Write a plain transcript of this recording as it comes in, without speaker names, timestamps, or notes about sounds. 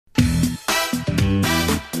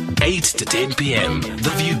8 to 10 p.m.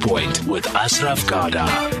 The Viewpoint with Ashraf Garda.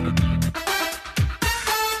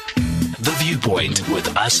 The Viewpoint with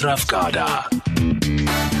Ashraf Garda.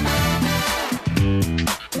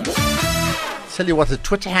 Tell you what, the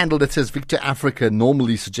Twitter handle that says Victor Africa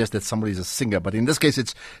normally suggests that somebody's a singer, but in this case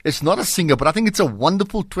it's not a singer, but I think it's a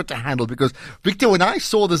wonderful Twitter handle because, Victor, when I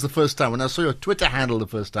saw this the first time, when I saw your Twitter handle the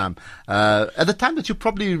first time, at the time that you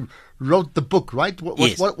probably wrote the book, right?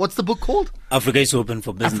 Yes. What's the book called? Africa is Open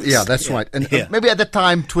for Business. Yeah, that's right. And maybe at the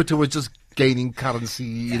time Twitter was just gaining currency,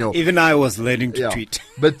 you know. Even I was learning to tweet.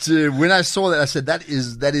 But when I saw that, I said that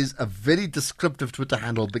is a very descriptive Twitter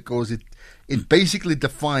handle because it basically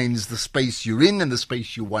defines the space you're in and the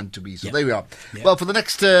space you want to be. So there we are. Yeah. Well, for the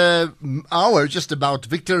next hour, just about,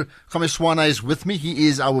 Victor Kgomoeswana is with me. He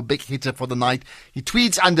is our big hitter for the night. He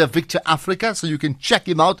tweets under Victor Africa, so you can check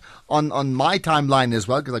him out on my timeline as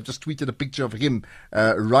well, because I just tweeted a picture of him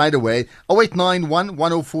right away. 0891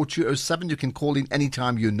 104 207. You can call in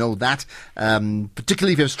anytime, you know that.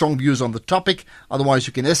 Particularly if you have strong views on the topic. Otherwise,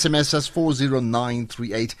 you can SMS us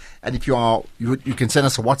 40938. And if you can send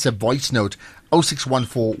us a WhatsApp voice note,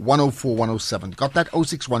 0614 104 107. Got that?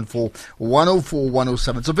 0614 104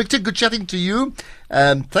 107. So, Victor, good chatting to you.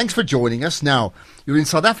 Thanks for joining us. Now, you're in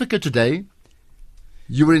South Africa today.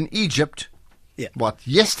 You were in Egypt. Yeah. What,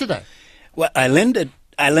 yesterday? Well, I landed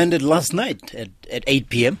last night at 8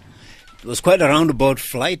 p.m. It was quite a roundabout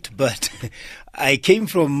flight, but I came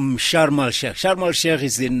from Sharm el-Sheikh. Sharm el-Sheikh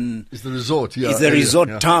is the resort, yeah. It's the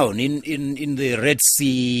resort town in the Red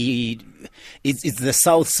Sea. It's the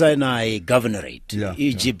South Sinai Governorate. Yeah,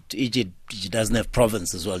 Egypt doesn't have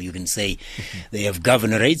province as well. You can say they have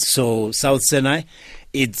governorates. So South Sinai,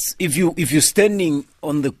 it's if you're standing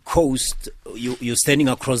on the coast, you're standing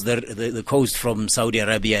across the coast from Saudi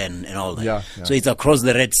Arabia and all that. Yeah. So it's across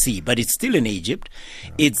the Red Sea, but it's still in Egypt.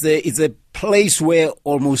 Yeah. It's a place where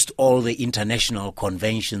almost all the international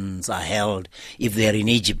conventions are held if they're in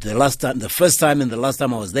Egypt. The first time and the last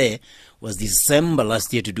time I was there was December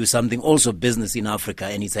last year to do something, also business in Africa,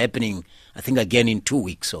 and it's happening, I think, again in 2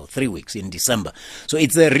 weeks or 3 weeks in December. So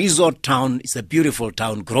it's a resort town. It's a beautiful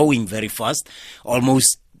town, growing very fast,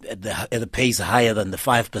 almost at the pace higher than the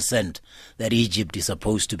 5% that Egypt is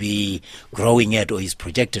supposed to be growing at or is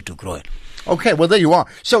projected to grow at. Okay, well, there you are.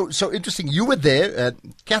 So interesting. You were there.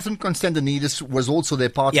 Catherine Constantinidis was also there,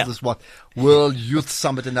 part of this World Youth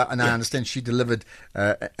Summit, and I understand she delivered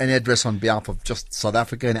an address on behalf of just South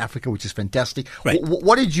Africa and Africa, which is fantastic. Right.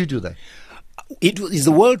 What did you do there? It is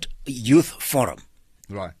the World Youth Forum.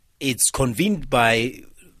 Right. It's convened by,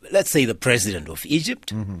 let's say, the president of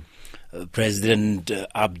Egypt, President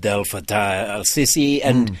Abdel Fattah al-Sisi,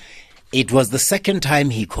 and it was the second time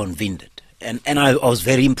he convened it. And I was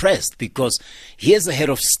very impressed because here's a head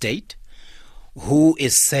of state who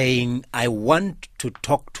is saying, I want to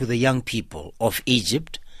talk to the young people of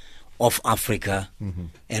Egypt, of Africa,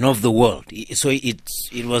 and of the world. So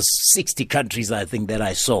it was 60 countries, I think, that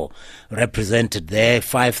I saw represented there,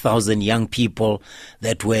 5,000 young people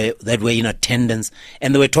that were in attendance.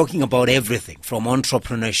 And they were talking about everything from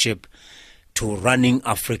entrepreneurship to running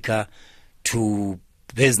Africa to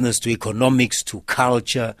business to economics to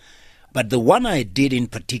culture. But the one I did in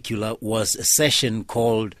particular was a session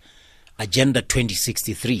called Agenda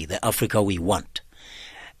 2063, the Africa we want.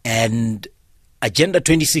 And Agenda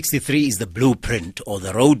 2063 is the blueprint or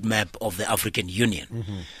the roadmap of the African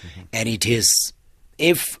Union. And it is,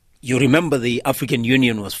 if you remember, the African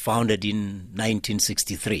Union was founded in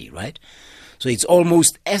 1963, right? So it's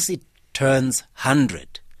almost as it turns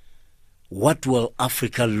 100, what will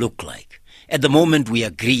Africa look like? At the moment, we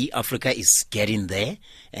agree Africa is getting there,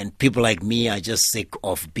 and people like me are just sick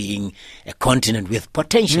of being a continent with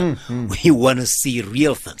potential. We want to see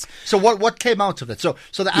real things. So what came out of that? So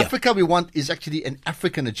the Africa we want is actually an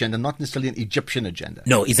African agenda, not necessarily an Egyptian agenda.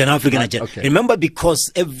 No, it's an African agenda. Okay. Remember,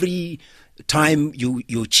 because every time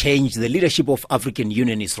you change, the leadership of African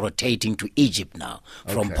Union is rotating to Egypt now,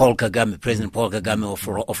 from Paul Kagame, President Paul Kagame of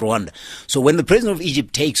Rwanda. So when the president of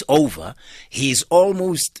Egypt takes over, he is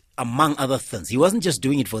almost, among other things, he wasn't just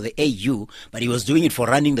doing it for the AU, but he was doing it for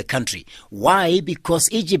running the country. Why? Because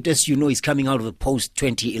Egypt, as you know, is coming out of the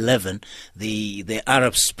post-2011, the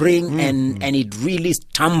Arab Spring, and it really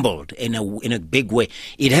tumbled in a big way.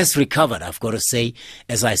 It has recovered, I've got to say.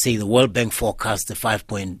 As I say, the World Bank forecasts a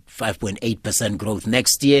 5.8% growth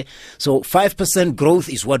next year. So 5% growth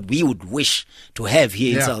is what we would wish to have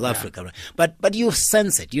here in South Africa. Right? But you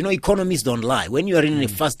sense it. You know, economies don't lie. When you are in a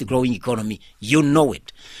fast-growing economy, you know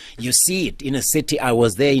it. You see it in a city. I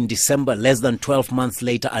was there in December. Less than 12 months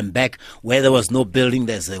later, I'm back. Where there was no building,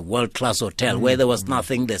 there's a world-class hotel. Where there was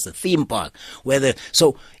nothing, there's a theme park.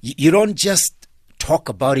 So you don't just talk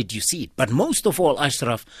about it, you see it. But most of all,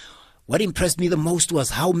 Ashraf, what impressed me the most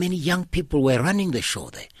was how many young people were running the show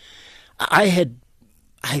there. I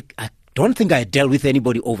don't think I dealt with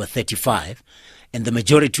anybody over 35. And the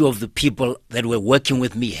majority of the people that were working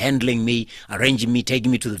with me, handling me, arranging me,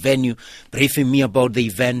 taking me to the venue, briefing me about the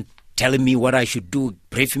event, telling me what I should do,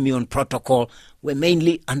 briefing me on protocol, were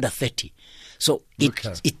mainly under 30. So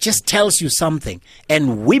it just tells you something.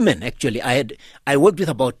 And women, actually, I worked with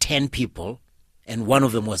about 10 people, and one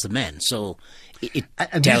of them was a man. So it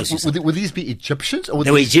tells you something. Would these be Egyptians? Or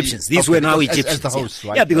they were Egyptians. These were now Egyptians. As the hosts,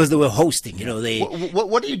 right? Yeah, because they were hosting.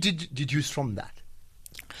 What did you deduce from that?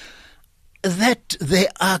 That they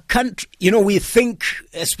are country. We think,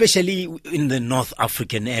 especially in the North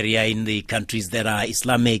African area, in the countries that are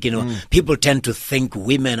Islamic, people tend to think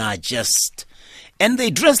women are just, and they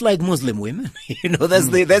dress like Muslim women. That's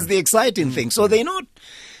the exciting thing. So they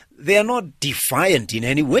are not defiant in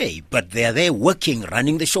any way, but they are there working,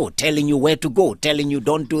 running the show, telling you where to go, telling you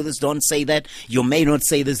don't do this, don't say that. You may not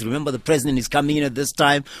say this. Remember, the president is coming in at this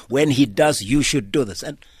time. When he does, you should do this.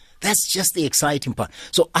 And that's just the exciting part.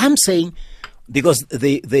 So I'm saying, because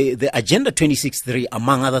the Agenda 2063,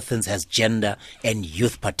 among other things, has gender and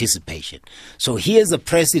youth participation. So here's a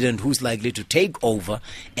president who's likely to take over,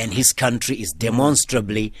 and his country is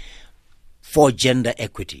demonstrably for gender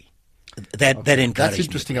equity. That encouraged That's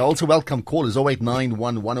interesting. I also welcome callers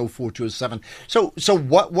 0891 104 207. So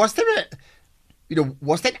what was there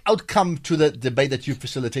was that outcome to the debate that you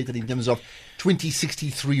facilitated in terms of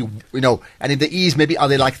 2063, and in the East, maybe are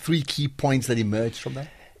there like 3 key points that emerged from that?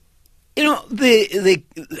 It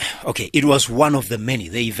was one of the many.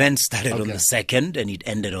 The event started on the 2nd and it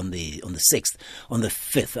ended on the 6th, on the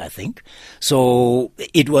 5th, I think. So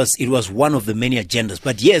it was one of the many agendas.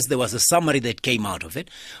 But yes, there was a summary that came out of it.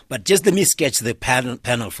 But just let me sketch the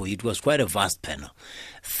panel for you. It was quite a vast panel.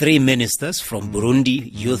 3 ministers from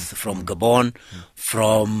Burundi, youth from Gabon,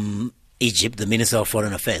 from Egypt, the Minister of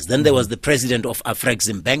Foreign Affairs. Then there was the president of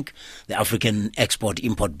Afrexim Bank, the African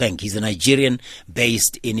Export-Import Bank. He's a Nigerian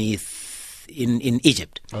based in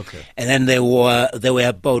Egypt. Okay. And then there were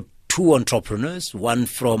about 2 entrepreneurs. There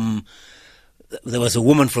was a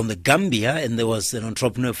woman from the Gambia, and there was an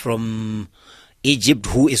entrepreneur from Egypt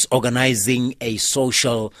who is organizing a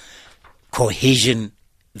social cohesion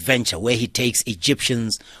venture where he takes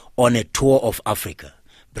Egyptians on a tour of Africa,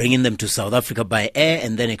 bringing them to South Africa by air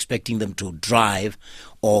and then expecting them to drive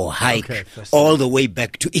or hike all the way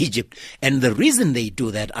back to Egypt. And the reason they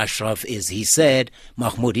do that, Ashraf, is he said,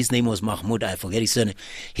 Mahmoud, his name was Mahmoud, I forget his surname,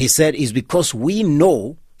 he said, is because we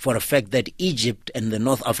know for a fact that Egypt and the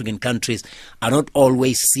North African countries are not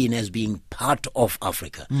always seen as being part of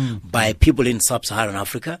Africa by people in sub-Saharan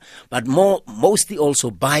Africa, but mostly also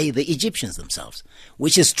by the Egyptians themselves,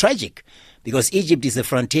 which is tragic because Egypt is a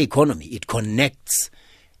frontier economy. It connects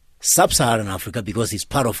sub-Saharan Africa because it's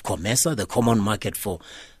part of COMESA, the common market for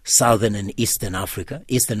Southern and Eastern Africa,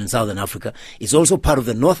 Eastern and Southern Africa. It's also part of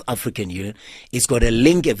the North African Union. It's got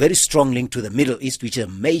a very strong link to the Middle East, which is a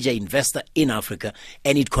major investor in Africa,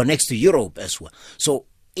 and it connects to Europe as well. So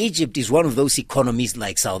Egypt is one of those economies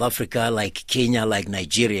like South Africa, like Kenya, like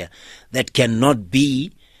Nigeria, that cannot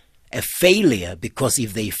be a failure, because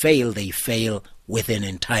if they fail with an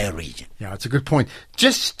entire region. Yeah, it's a good point.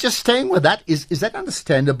 Just staying with that, is that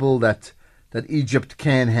understandable that Egypt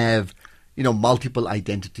can have multiple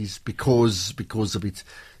identities because of its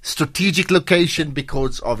strategic location,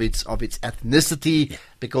 because of its ethnicity,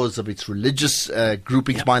 because of its religious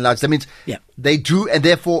groupings by and large? That means they do, and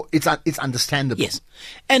therefore it's understandable. Yes,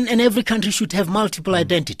 and every country should have multiple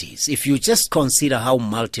identities. If you just consider how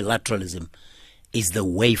multilateralism is the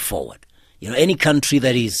way forward. Any country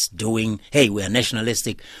that is doing, hey, we are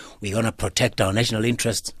nationalistic, we're going to protect our national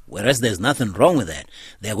interests, whereas there's nothing wrong with that,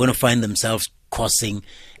 they're going to find themselves causing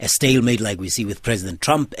a stalemate like we see with President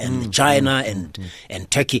Trump and China and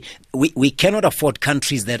Turkey. We cannot afford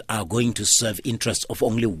countries that are going to serve interests of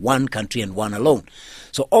only one country and one alone.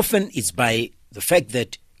 So often it's by the fact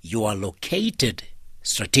that you are located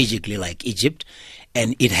strategically like Egypt,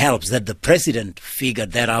 and it helps that the president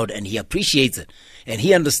figured that out and he appreciates it. And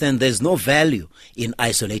he understands there's no value in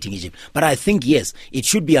isolating Egypt. But I think, yes, it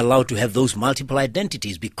should be allowed to have those multiple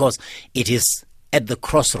identities because it is at the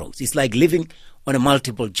crossroads. It's like living on a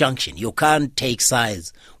multiple junction. You can't take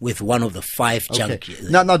sides with one of the 5 junctions.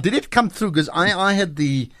 Now, did it come through? Because I had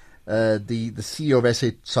the CEO of SA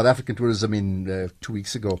South African Tourism in 2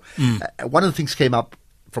 weeks ago. One of the things came up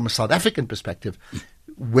from a South African perspective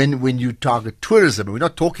when you target tourism, and we're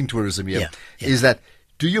not talking tourism here, is that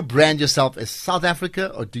do you brand yourself as South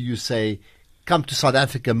Africa, or do you say come to South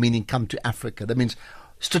Africa, meaning come to Africa? That means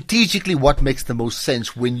strategically what makes the most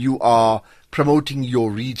sense when you are promoting your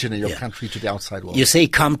region and your country to the outside world? You say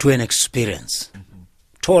come to an experience.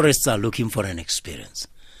 Tourists are looking for an experience.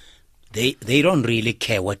 They don't really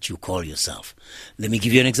care what you call yourself. Let me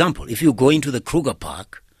give you an example. If you go into the Kruger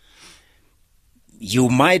Park, you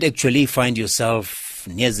might actually find yourself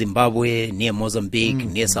near Zimbabwe, near Mozambique,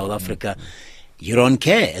 near South Africa. You don't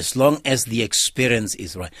care as long as the experience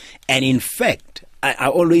is right. And in fact, I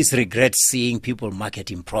always regret seeing people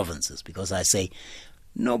marketing provinces, because I say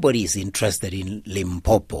nobody is interested in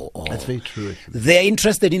Limpopo. That's very true. They're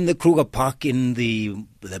interested in the Kruger Park, in the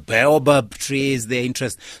baobab trees. They're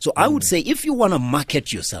interested. So I would say, if you want to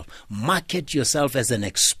market yourself as an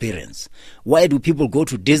experience. Why do people go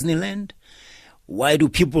to Disneyland? Why do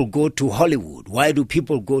people go to Hollywood? Why do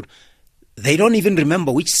people go? They don't even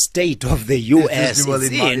remember which state of the U.S.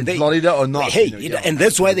 it's in. Florida or not. And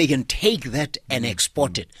that's why they can take that and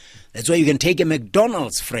export it. That's why you can take a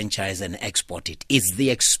McDonald's franchise and export it. It's the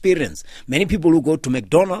experience. Many people who go to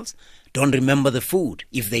McDonald's don't remember the food,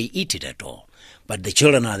 if they eat it at all. But the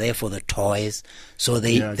children are there for the toys, so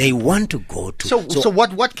they want to go to. So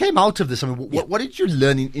what came out of this? I mean, what did you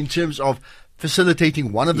learn in terms of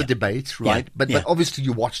facilitating one of the debates, right? But obviously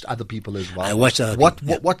you watched other people as well. I watched other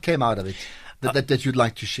people. What came out of it that you'd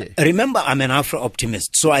like to share? Remember, I'm an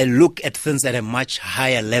Afro-optimist, so I look at things at a much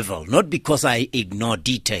higher level, not because I ignore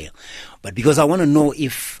detail, but because I want to know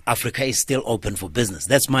if Africa is still open for business.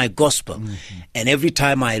 That's my gospel. And every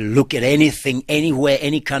time I look at anything, anywhere,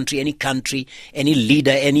 any country, any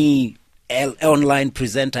leader, any online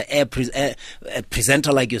presenter,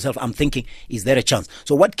 presenter like yourself, I'm thinking, is there a chance?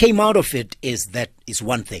 So what came out of it is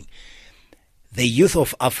one thing. The youth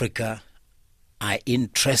of Africa are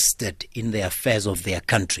interested in the affairs of their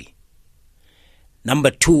country.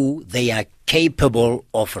 Number two, they are capable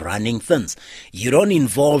of running things. You don't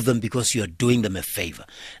involve them because you're doing them a favor.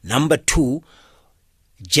 Number two,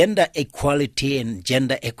 gender equality and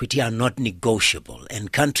gender equity are not negotiable,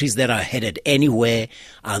 and countries that are headed anywhere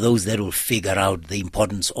are those that will figure out the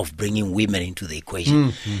importance of bringing women into the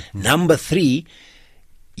equation. Number three,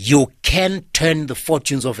 you can turn the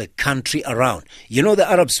fortunes of a country around. You know, the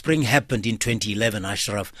Arab Spring happened in 2011,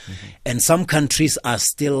 Ashraf, and some countries are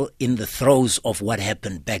still in the throes of what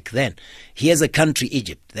happened back then. Here's a country,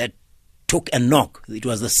 Egypt, that took a knock. It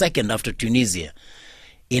was the second after Tunisia.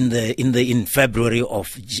 In February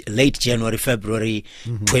of late January, February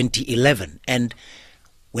 2011. And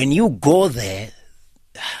when you go there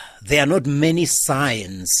are not many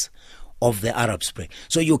signs of the Arab Spring.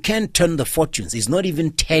 So you can turn the fortunes. It's not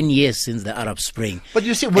even 10 years since the Arab Spring. But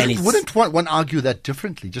you see, wouldn't one argue that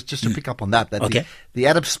differently? Just to pick up on that the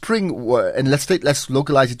Arab Spring, and let's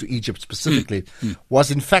localize it to Egypt specifically,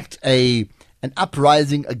 was in fact an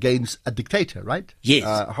uprising against a dictator, right? Yes.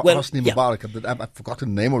 Hosni Mubarak. I've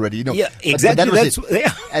forgotten the name already. You know. Yeah, exactly. But that was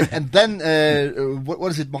it. And then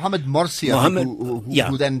what is it? Mohammed Morsi,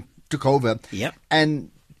 who then took over. Yeah.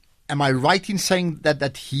 And am I right in saying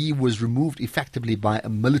that he was removed effectively by a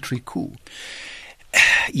military coup?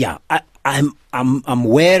 Yeah, I'm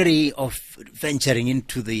wary of venturing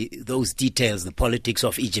into those details, the politics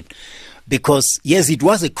of Egypt, because yes, it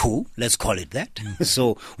was a coup. Let's call it that.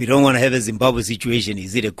 So we don't want to have a Zimbabwe situation.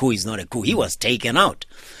 Is it a coup? Is not a coup. He was taken out,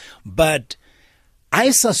 but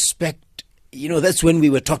I suspect. You know, that's when we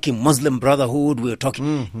were talking Muslim Brotherhood. We were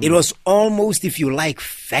talking. It was almost, if you like,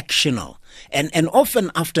 factional. And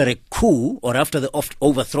often after a coup or after the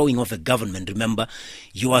overthrowing of a government, remember,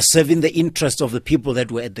 you are serving the interests of the people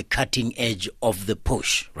that were at the cutting edge of the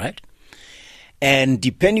push, right? And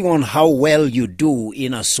depending on how well you do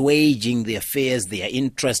in assuaging their fears, their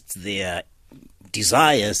interests, their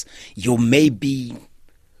desires, you may be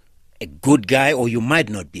a good guy or you might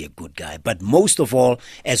not be a good guy. But most of all,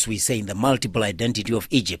 as we say in the multiple identity of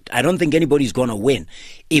Egypt, I don't think anybody's going to win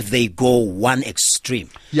if they go one extreme.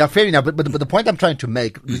 Yeah, fair enough. But the point I'm trying to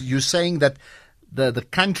make, you're saying that the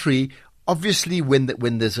country, obviously when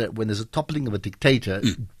there's a toppling of a dictator,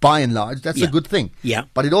 by and large, that's a good thing. Yeah.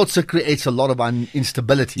 But it also creates a lot of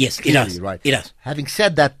instability. Yes, clearly, it does. Right? It does. Having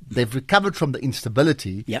said that, they've recovered from the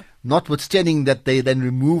instability. Yeah. Notwithstanding that they then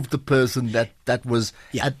removed the person that was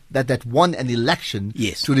that won an election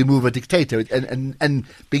to remove a dictator and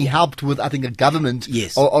being helped with, I think, a government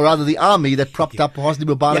or rather the army that propped up Hosni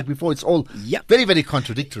Mubarak before. It's all very, very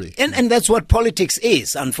contradictory. And that's what politics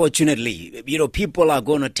is, unfortunately. You know, people are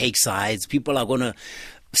going to take sides. People are going to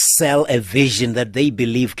sell a vision that they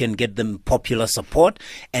believe can get them popular support,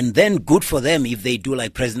 and then good for them if they do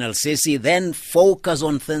like President Al-Sisi, then focus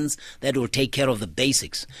on things that will take care of the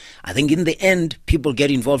basics. I think in the end, people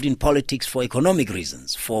get involved in politics for economic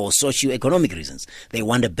reasons, for socio-economic reasons. They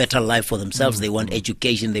want a better life for themselves, they want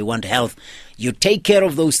education, they want health. You take care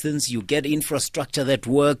of those things, you get infrastructure that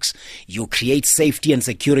works, you create safety and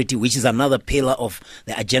security, which is another pillar of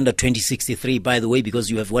the Agenda 2063, by the way,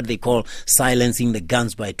 because you have what they call silencing the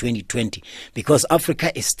guns by 2020. Because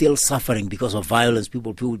Africa is still suffering because of violence,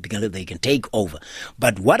 people believe they can take over.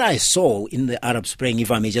 But what I saw in the Arab Spring,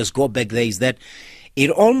 if I may just go back there, is that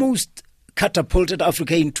it almost catapulted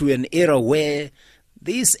Africa into an era where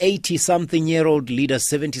these 80-something-year-old leaders,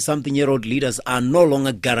 70-something-year-old leaders are no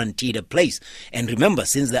longer guaranteed a place. And remember,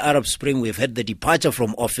 since the Arab Spring, we've had the departure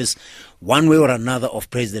from office, one way or another, of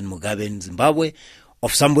President Mugabe in Zimbabwe,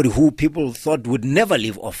 of somebody who people thought would never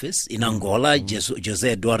leave office in Angola,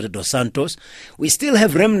 José Eduardo dos Santos. We still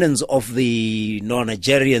have remnants of the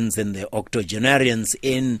non-Nigerians and the octogenarians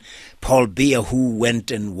in Paul Biya, who went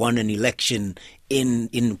and won an election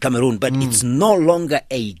in Cameroon, but it's no longer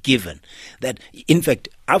a given that, in fact,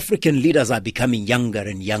 African leaders are becoming younger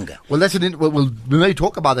and younger. Well, we may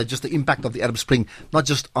talk about that, just the impact of the Arab Spring, not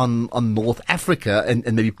just on North Africa and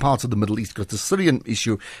maybe parts of the Middle East, because the Syrian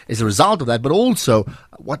issue is a result of that, but also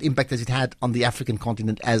what impact has it had on the African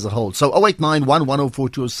continent as a whole. So 0891 104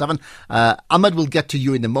 207. Ahmed will get to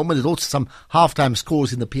you in a moment. There's also some halftime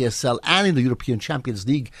scores in the PSL and in the European Champions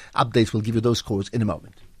League. Updates will give you those scores in a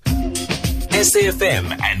moment.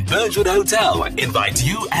 SAFM and Birchwood Hotel invite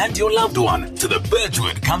you and your loved one to the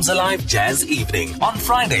Birchwood Comes Alive Jazz Evening on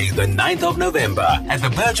Friday, the 9th of November at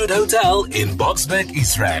the Birchwood Hotel in Boksburg,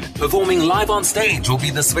 Israel. Performing live on stage will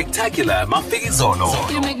be the spectacular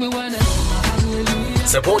Mafikizolo. You make me wanna.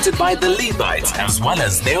 Supported by the Levites as well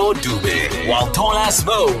as Neo Dube, while Tall Ass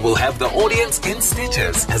Mo will have the audience in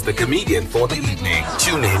stitches as the comedian for the evening.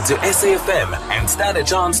 Tune in to SAFM and stand a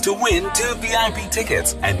chance to win 2 VIP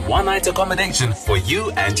tickets and 1 night accommodation for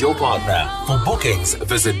you and your partner. For bookings,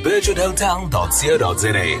 visit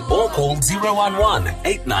birchwoodhotel.co.za or call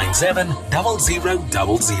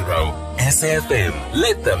 011-897-0000. SAFM,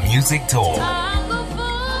 let the music talk.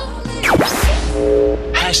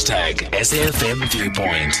 Hashtag SAFM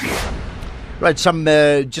Viewpoint. Right,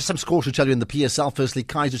 just some scores to tell you in the PSL. Firstly,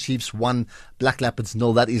 Kaizer Chiefs 1, Black Leopards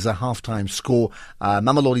 0. That is a halftime score.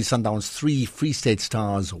 Mamelodi Sundowns 3, Free State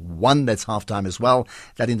Stars 1. That's halftime as well.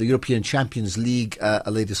 That in the European Champions League,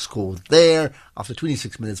 a latest score there. After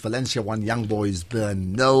 26 minutes, Valencia 1, Young Boys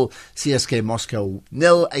Bern 0, CSK Moscow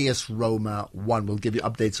 0, AS Roma 1. We'll give you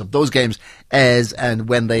updates of those games as and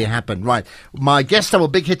when they happen. Right, my guest, our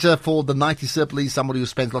big hitter for the night, is certainly somebody who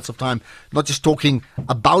spends lots of time not just talking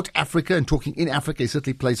about Africa and talking in Africa. He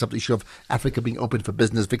certainly plays up the issue of Africa being open for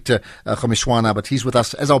business. Victor Kgomoeswana, but he's with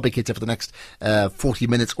us as our big hitter for the next 40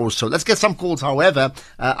 minutes or so. Let's get some calls, however.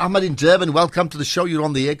 Ahmed in Durban, welcome to the show. You're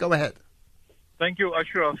on the air. Go ahead. Thank you,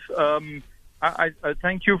 Ashraf. I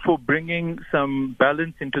thank you for bringing some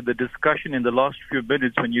balance into the discussion in the last few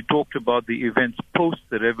minutes when you talked about the events post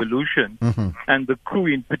the revolution and the coup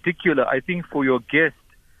in particular. I think for your guest,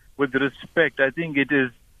 with respect, I think it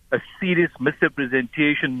is a serious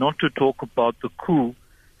misrepresentation not to talk about the coup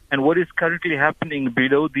and what is currently happening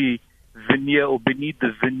below the veneer or beneath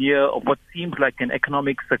the veneer of what seems like an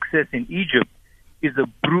economic success in Egypt is a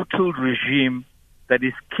brutal regime that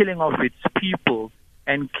is killing off its people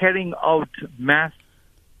and carrying out mass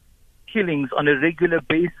killings on a regular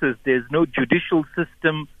basis. There's no judicial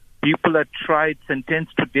system. People are tried,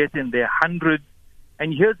 sentenced to death in their hundreds.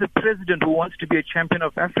 And here's a president who wants to be a champion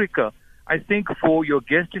of Africa. I think for your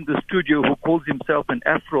guest in the studio who calls himself an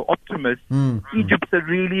Afro-optimist, Egypt's a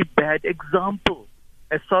really bad example.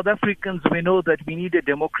 As South Africans, we know that we need a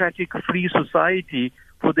democratic, free society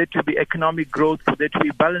for there to be economic growth, for there to be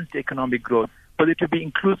balanced economic growth, for there to be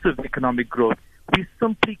inclusive economic growth. We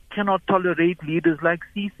simply cannot tolerate leaders like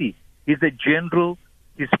Sisi. He's a general.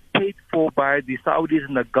 He's paid for by the Saudis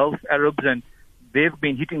and the Gulf Arabs, and they've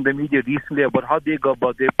been hitting the media recently about how they go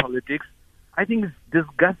about their politics. I think it's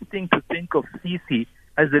disgusting to think of Sisi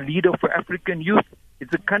as a leader for African youth.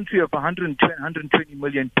 It's a country of 120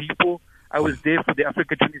 million people. I was there for the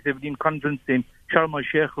Africa 2017 conference in Sharm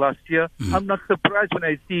el-Sheikh last year. I'm not surprised when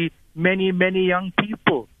I see many, many young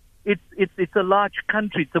people. It's a large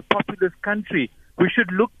country. It's a populous country. We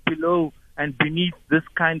should look below and beneath this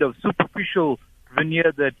kind of superficial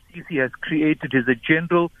veneer that Sisi has created as a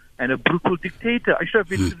general and a brutal dictator.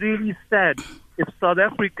 Ashraf, it's really sad if South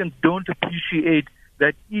Africans don't appreciate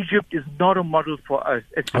that Egypt is not a model for us,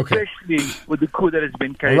 especially with the coup that has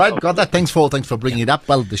been carried out. All right, got that. Thanks for bringing it up.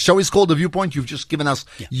 Well, the show is called The Viewpoint. You've just given us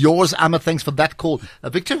yours, Amma. Thanks for that call.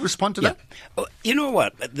 Victor, respond to that. You know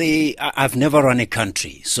what? I've never run a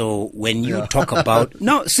country. So when you talk about...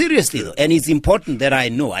 No, seriously though. And it's important that I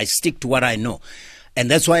know. I stick to what I know. And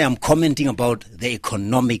that's why I'm commenting about the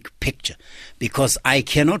economic picture. Because I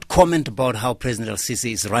cannot comment about how President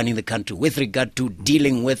Al-Sisi is running the country with regard to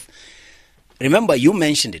dealing with... Remember, you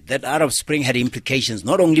mentioned it, that Arab Spring had implications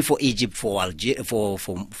not only for Egypt, for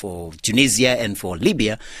Tunisia and for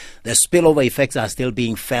Libya. The spillover effects are still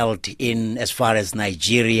being felt in as far as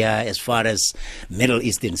Nigeria, as far as Middle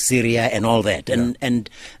East and Syria and all that. And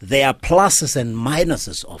there are pluses and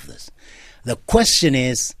minuses of this. The question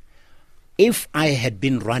is, if I had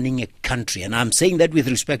been running a country, and I'm saying that with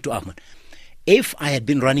respect to Ahmed, if I had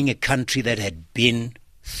been running a country that had been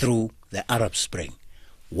through the Arab Spring,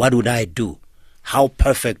 what would I do? How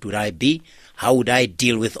perfect would I be? How would I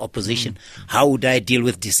deal with opposition? How would I deal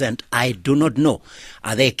with dissent? I do not know.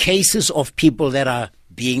 Are there cases of people that are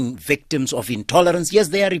being victims of intolerance? Yes,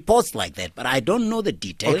 there are reports like that, but I don't know the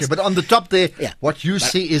details. Okay, but on the top there, what you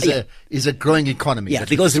see is a growing economy. Yeah,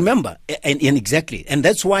 because remember, and exactly, and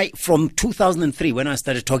that's why from 2003, when I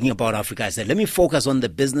started talking about Africa, I said, let me focus on the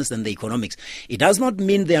business and the economics. It does not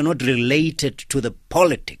mean they are not related to the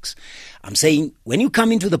politics. I'm saying when you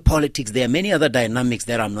come into the politics, there are many other dynamics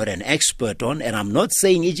that I'm not an expert on, and I'm not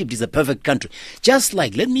saying Egypt is a perfect country. Just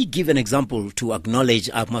like, let me give an example to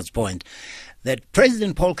acknowledge Ahmad's point, that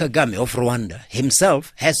President Paul Kagame of Rwanda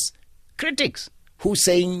himself has critics who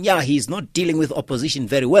saying, he's not dealing with opposition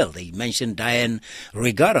very well. They mentioned Diane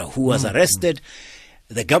Rwigara, who was arrested.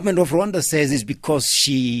 The government of Rwanda says it's because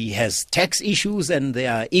she has tax issues and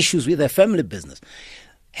there are issues with her family business.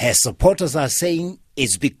 Her supporters are saying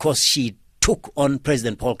it's because she took on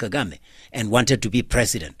President Paul Kagame and wanted to be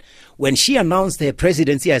president. When she announced her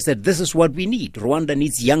presidency, I said, this is what we need. Rwanda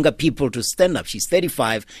needs younger people to stand up. She's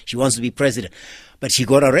 35. She wants to be president. But she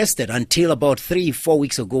got arrested until about 3-4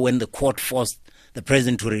 weeks ago when the court forced the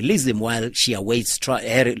president to release him while she awaits trial.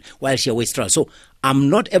 So I'm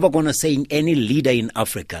not ever going to say any leader in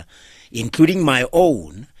Africa, including my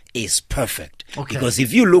own, is perfect. Okay. Because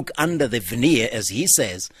if you look under the veneer, as he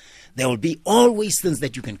says, there will be always things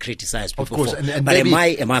that you can criticize people for. And but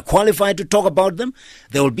am I qualified to talk about them?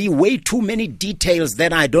 There will be way too many details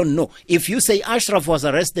that I don't know. If you say Ashraf was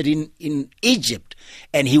arrested in Egypt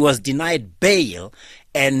and he was denied bail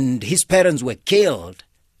and his parents were killed,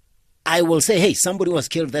 I will say, hey, somebody was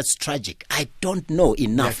killed. That's tragic. I don't know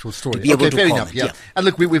enough to be able to comment. Yeah. And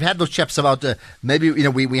look, we've had those chaps about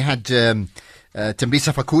we had...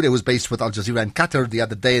 Tembisa Fakude was based with Al Jazeera in Qatar the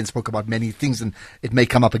other day and spoke about many things, and it may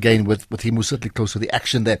come up again with him who's certainly close to the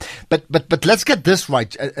action there. But let's get this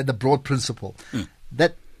right at the broad principle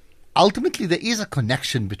that ultimately there is a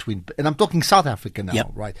connection between, and I'm talking South Africa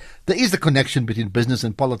now, right? There is a connection between business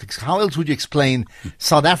and politics. How else would you explain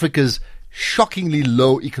South Africa's shockingly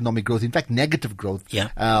low economic growth, in fact negative growth,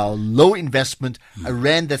 low investment, a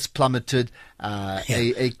rand that's plummeted,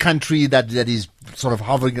 a country that is sort of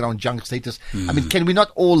hovering around junk status? I mean, can we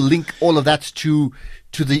not all link all of that to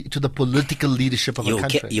the political leadership of a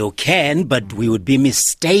country? You can, but we would be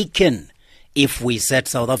mistaken if we said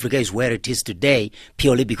South Africa is where it is today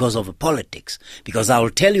purely because of the politics. Because I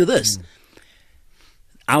will tell you this,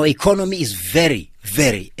 our economy is very,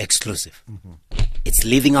 very exclusive. It's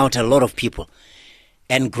leaving out a lot of people.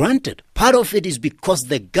 And granted, part of it is because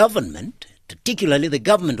the government, particularly the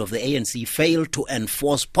government of the ANC, failed to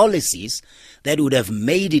enforce policies that would have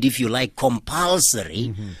made it, if you like,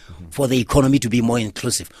 compulsory for the economy to be more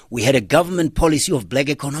inclusive. We had a government policy of black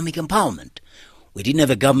economic empowerment. We didn't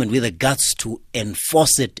have a government with the guts to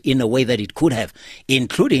enforce it in a way that it could have,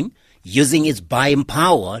 including using its buying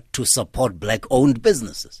power to support black-owned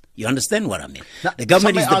businesses. You understand what I mean? Now, the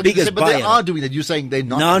government is the biggest buyer. But they are doing that. You're saying they're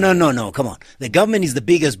not. No. Come on. The government is the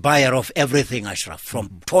biggest buyer of everything, Ashraf,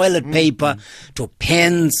 from toilet paper to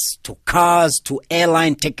pens to cars to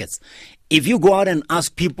airline tickets. If you go out and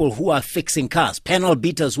ask people who are fixing cars, panel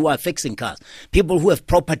beaters who are fixing cars, people who have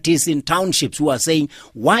properties in townships who are saying,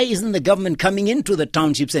 why isn't the government coming into the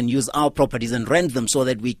townships and use our properties and rent them so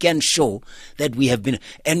that we can show that we have been...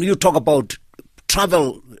 And you talk about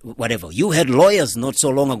travel, whatever. You had lawyers not so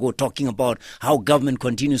long ago talking about how government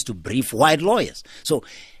continues to brief white lawyers. So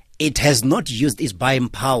it has not used its buying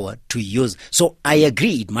power to use. So I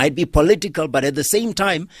agree, it might be political, but at the same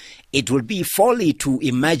time, it would be folly to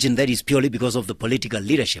imagine that is purely because of the political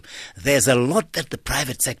leadership. There's a lot that the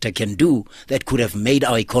private sector can do that could have made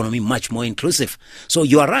our economy much more inclusive. So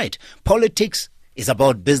you are right. Politics is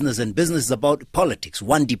about business and business is about politics.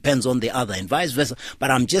 One depends on the other and vice versa.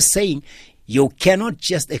 But I'm just saying, you cannot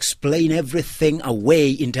just explain everything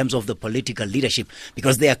away in terms of the political leadership,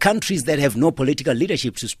 because there are countries that have no political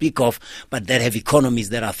leadership to speak of, but that have economies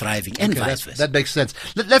that are thriving, and vice versa. That makes sense.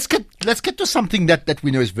 Let's get to something that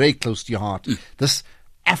we know is very close to your heart. This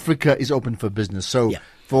Africa is open for business. So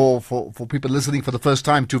for people listening for the first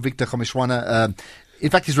time to Victor Kgomoeswana, in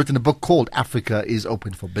fact, he's written a book called Africa is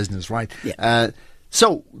Open for Business, right? Yeah.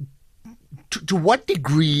 So to what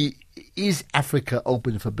degree is Africa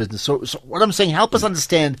open for business? So what I'm saying, help us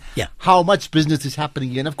understand how much business is happening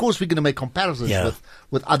here. And of course, we're going to make comparisons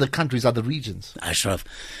with other countries, other regions. Ashraf,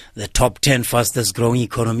 the top 10 fastest growing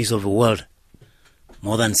economies of the world,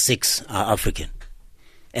 more than 6 are African.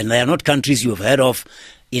 And they are not countries you've heard of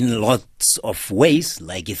in lots of ways,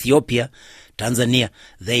 like Ethiopia, Tanzania.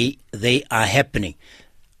 They are happening.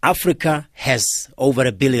 Africa has over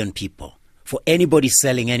 1 billion people. For anybody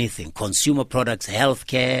selling anything, consumer products,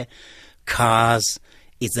 healthcare, cars,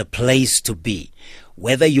 it's a place to be.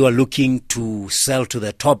 Whether you are looking to sell to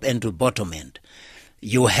the top end to bottom end,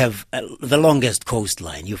 you have the longest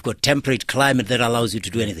coastline. You've got temperate climate that allows you to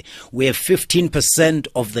do anything. We have 15%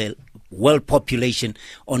 of the world population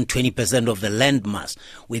on 20% of the land mass.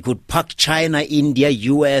 We could park China, India,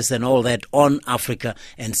 US and all that on Africa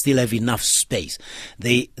and still have enough space.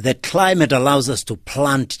 The climate allows us to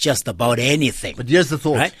plant just about anything. But here's the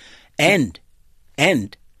thought. Right?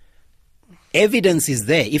 And evidence is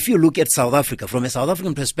there. If you look at South Africa, from a South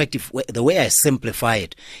African perspective, the way I simplify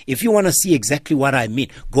it, if you want to see exactly what I mean,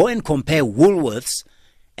 go and compare Woolworths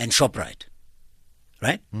and ShopRite.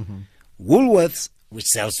 Right? Woolworths, which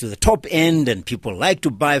sells to the top end and people like to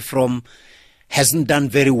buy from, hasn't done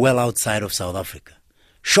very well outside of South Africa.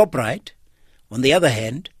 ShopRite, on the other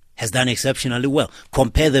hand, has done exceptionally well.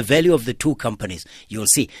 Compare the value of the two companies. You'll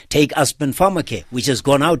see. Take Aspen Pharmacare, which has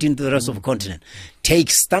gone out into the rest of the continent.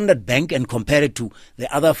 Take Standard Bank and compare it to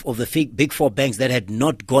the other of the big 4 banks that had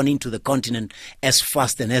not gone into the continent as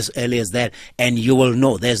fast and as early as that, and you will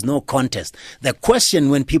know there's no contest. The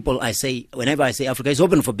question whenever I say Africa is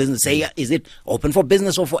open for business, say, is it open for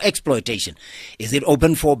business or for exploitation? Is it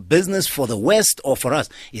open for business for the West or for us?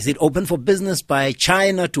 Is it open for business by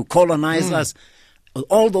China to colonize us?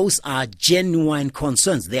 All those are genuine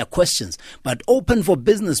concerns. They are questions. But open for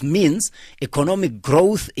business means economic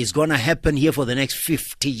growth is going to happen here for the next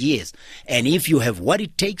 50 years. And if you have what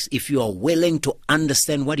it takes, if you are willing to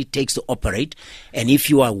understand what it takes to operate, and if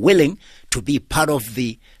you are willing to be part of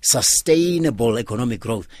the sustainable economic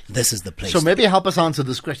growth, this is the place. So maybe help us answer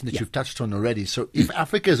this question that you've touched on already. So if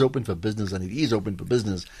Africa is open for business, and it is open for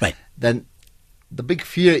business, then the big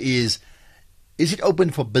fear is it open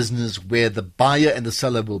for business where the buyer and the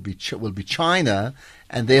seller will be China,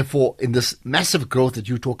 and therefore in this massive growth that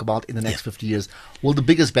you talk about in the next 50 years, will the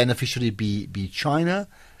biggest beneficiary be China?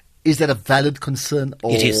 Is that a valid concern,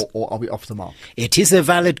 or are we off the mark? It is a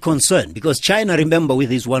valid concern, because China, remember,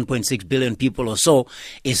 with its 1.6 billion people or so,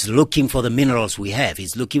 is looking for the minerals we have.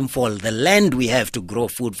 It's looking for the land we have to grow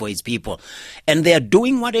food for its people. And they are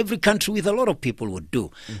doing what every country with a lot of people would do.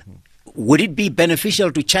 Would it be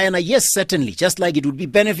beneficial to China? Yes, certainly. Just like it would be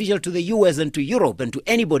beneficial to the US and to Europe and to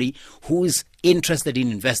anybody who is interested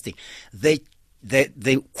in investing. The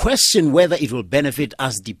question whether it will benefit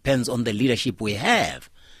us depends on the leadership we have.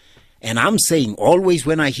 And I'm saying always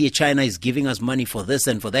when I hear China is giving us money for this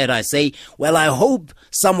and for that, I say, well, I hope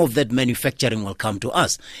some of that manufacturing will come to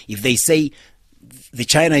us. If they say the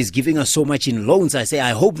China is giving us so much in loans, I say,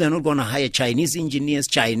 I hope they're not going to hire Chinese engineers,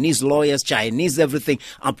 Chinese lawyers, Chinese everything,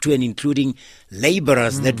 up to and including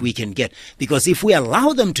laborers that we can get. Because if we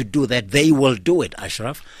allow them to do that, they will do it,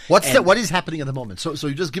 Ashraf. What is happening at the moment? So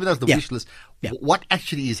you've just given us the wish list. What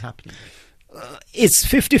actually is happening? It's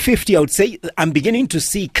 50-50, I would say. I'm beginning to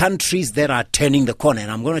see countries that are turning the corner,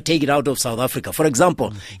 and I'm going to take it out of South Africa. For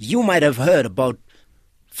example, you might have heard about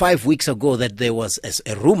 5 weeks ago that there was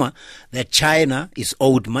a rumor that China is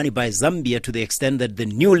owed money by Zambia to the extent that the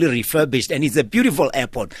newly refurbished, and it's a beautiful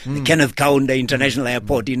airport, the Kenneth Kaunda International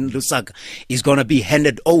Airport in Lusaka, is going to be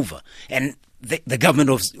handed over. And the government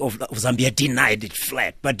of Zambia denied it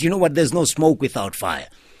flat. But you know what? There's no smoke without fire.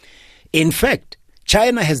 In fact,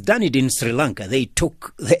 China has done it in Sri Lanka. They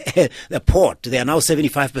took the port. They are now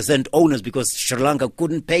 75% owners because Sri Lanka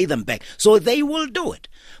couldn't pay them back. So they will do it.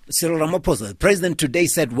 Cyril Ramaphosa, the president today,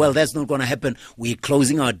 said, well, that's not going to happen. We're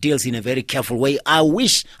closing our deals in a very careful way. I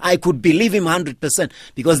wish I could believe him 100%,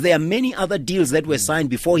 because there are many other deals that were signed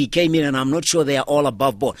before he came in, and I'm not sure they are all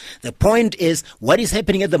above board. The point is, what is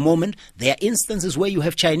happening at the moment, there are instances where you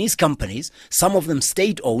have Chinese companies, some of them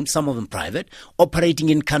state-owned, some of them private, operating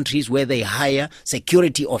in countries where they hire security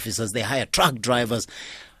security officers, they hire truck drivers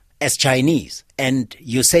as Chinese. And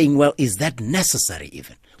you're saying, well, is that necessary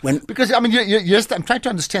even? Because, I mean, I'm trying to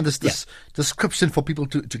understand this description for people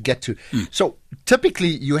to get to. So typically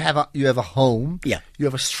you have a home, you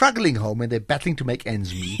have a struggling home, and they're battling to make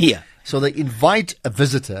ends meet. Yeah. So they invite a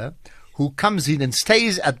visitor who comes in and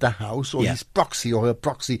stays at the house, or his proxy or her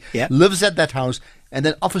proxy lives at that house, and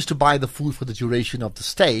then offers to buy the food for the duration of the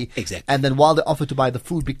stay. Exactly. And then while they offer to buy the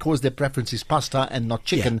food, because their preference is pasta and not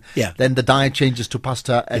chicken, then the diet changes to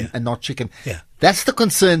pasta and not chicken. Yeah. That's the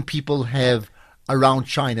concern people have around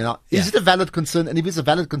China. Now, is it a valid concern? And if it's a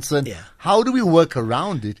valid concern, how do we work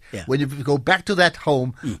around it? When you go back to that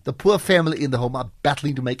home, the poor family in the home are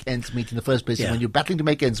battling to make ends meet in the first place. And when you're battling to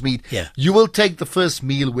make ends meet, you will take the first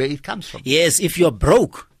meal where it comes from. Yes, if you're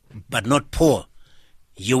broke, but not poor,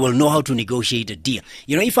 you will know how to negotiate a deal.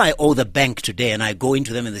 You know, if I owe the bank today and I go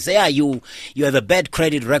into them and they say, you have a bad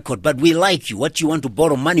credit record, but we like you. What you want to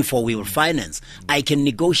borrow money for, we will finance. I can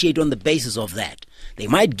negotiate on the basis of that. They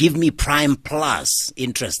might give me prime plus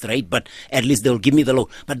interest rate, but at least they'll give me the loan.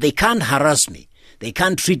 But they can't harass me. They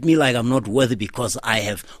can't treat me like I'm not worthy because I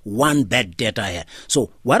have one bad debt I had.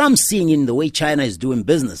 So what I'm seeing in the way China is doing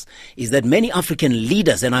business is that many African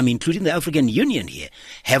leaders, and I'm including the African Union here,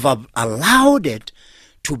 have allowed it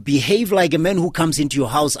to behave like a man who comes into your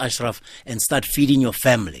house, Ashraf, and start feeding your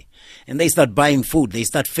family. And they start buying food. They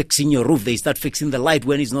start fixing your roof. They start fixing the light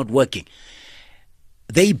when it's not working.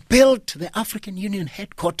 They built the African Union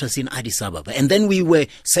headquarters in Addis Ababa. And then we were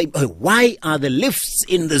saying, why are the lifts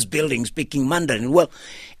in this building speaking Mandarin? Well,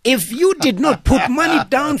 if you did not put money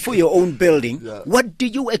down for your own building, what do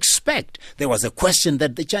you expect? There was a question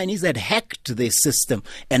that the Chinese had hacked the system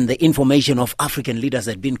and the information of African leaders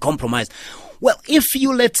had been compromised. Well, if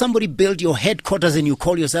you let somebody build your headquarters and you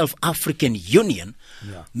call yourself African Union,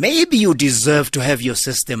 maybe you deserve to have your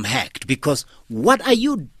system hacked, because what are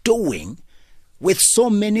you doing with so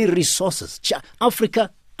many resources? Africa,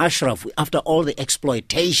 Ashraf, after all the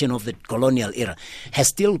exploitation of the colonial era, has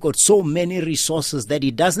still got so many resources that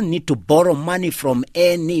it doesn't need to borrow money from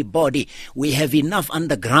anybody. We have enough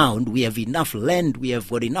underground, we have enough land, we have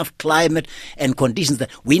got enough climate and conditions that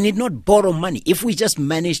we need not borrow money if we just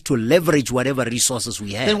manage to leverage whatever resources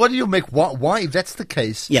we have. Then what do you make? Why if that's the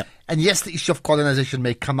case? And yes, the issue of colonization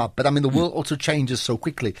may come up, but I mean, the world also changes so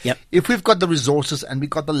quickly. If we've got the resources and we've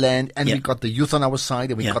got the land and we've got the youth on our side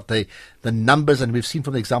and we've got the numbers, and we've seen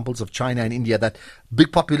from the examples of China and India that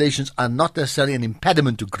big populations are not necessarily an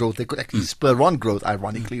impediment to growth. They could actually spur on growth,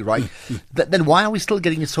 ironically, right? Then why are we still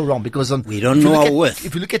getting it so wrong? Because we don't know our worth.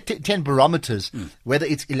 If you look at 10 barometers, whether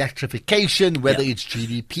it's electrification, whether it's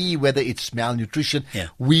GDP, whether it's malnutrition,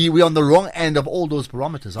 we're on the wrong end of all those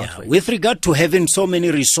barometers, aren't we? With regard to having so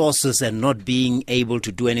many resources and not being able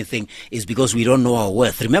to do anything is because we don't know our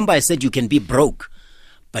worth. Remember, I said you can be broke,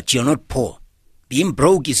 but you're not poor. Being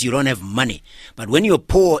broke is you don't have money. But when you're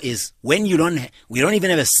poor is when we don't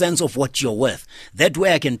even have a sense of what you're worth. That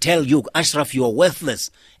way I can tell you, Ashraf, you're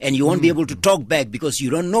worthless, and you won't be able to talk back because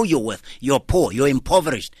you don't know your worth. You're poor. You're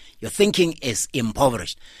impoverished. Your thinking is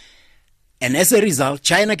impoverished. And as a result,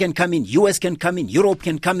 China can come in, US can come in, Europe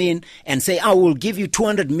can come in and say, I will give you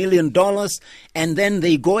 $200 million. And then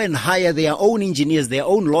they go and hire their own engineers, their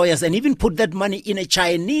own lawyers, and even put that money in a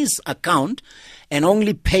Chinese account and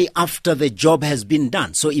only pay after the job has been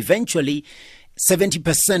done. So eventually,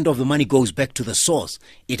 70% of the money goes back to the source.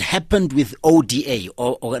 It happened with ODA,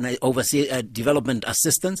 or Overseas Development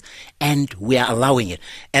Assistance, and we are allowing it.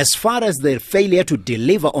 As far as the failure to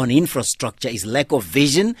deliver on infrastructure is lack of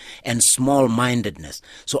vision and small-mindedness.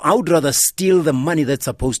 So I would rather steal the money that's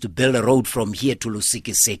supposed to build a road from here to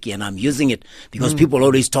Lusikiseki, and I'm using it because people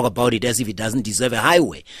always talk about it as if it doesn't deserve a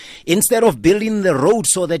highway. Instead of building the road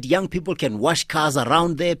so that young people can wash cars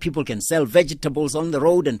around there, people can sell vegetables on the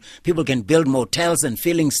road, and people can build hotels and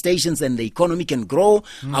filling stations, and the economy can grow,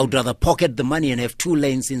 I would rather pocket the money and have 2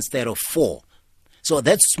 lanes instead of 4. So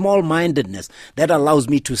that's small-mindedness that allows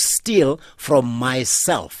me to steal from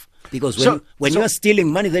myself. Because when you are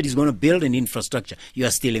stealing money that is going to build an infrastructure, you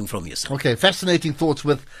are stealing from yourself. Okay, fascinating thoughts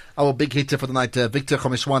with our big hitter for the night, Victor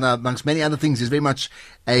Kgomoeswana. Amongst many other things, he's very much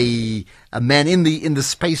a man in the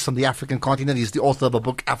space on the African continent. He's the author of a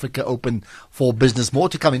book, Africa Open for Business. More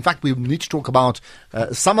to come. In fact, we need to talk about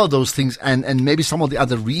some of those things and maybe some of the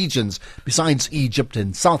other regions besides Egypt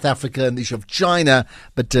and South Africa and the issue of China.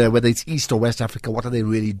 But whether it's East or West Africa, what are they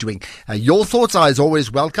really doing? Your thoughts are, as always,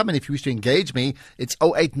 welcome. And if you wish to engage me, it's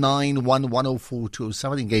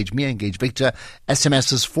 089-1104-207. Engage me, engage Victor.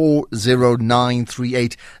 SMS is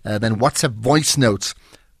 40938. Then WhatsApp voice notes,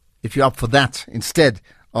 if you're up for that, instead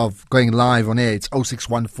of going live on air, it's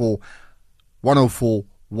 0614 104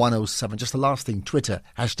 107. Just the last thing, Twitter,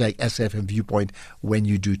 hashtag SAFM Viewpoint when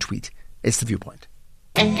you do tweet. It's The Viewpoint.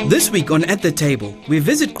 This week on At the Table, we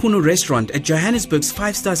visit Kunu Restaurant at Johannesburg's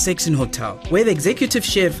 5-star Section Hotel, where the executive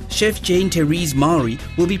chef, Chef Jane Therese Mauri,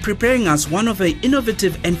 will be preparing us one of her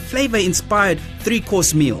innovative and flavor-inspired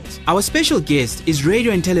 3-course meals. Our special guest is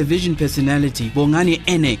radio and television personality Bongani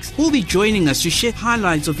NX, who will be joining us to share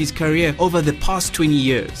highlights of his career over the past 20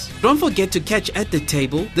 years. Don't forget to catch At the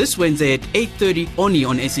Table this Wednesday at 8:30 only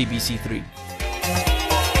on SABC3.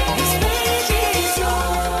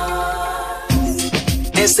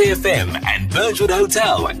 SAFM and Birchwood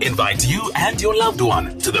Hotel invite you and your loved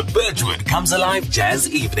one to the Birchwood Comes Alive Jazz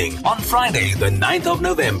Evening on Friday, the 9th of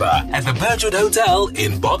November at the Birchwood Hotel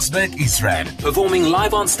in Boksburg, East Rand. Performing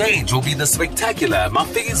live on stage will be the spectacular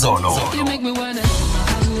Mafikizolo. You make me wanna.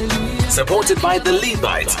 Supported by the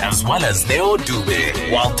Levites as well as Neo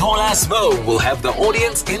Dube. While Tola Smo will have the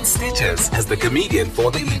audience in stitches as the comedian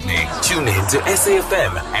for the evening. Tune in to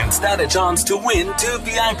SAFM and stand a chance to win 2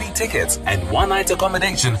 VIP tickets and 1-night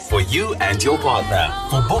accommodation for you and your partner.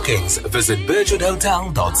 For bookings, visit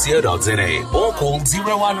birchwoodhotel.co.za or call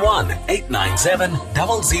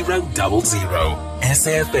 011-897-0000.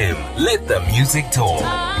 SAFM, let the music talk.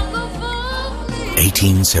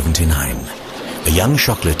 1879. A young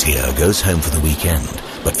chocolatier goes home for the weekend,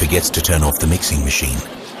 but forgets to turn off the mixing machine.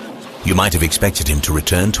 You might have expected him to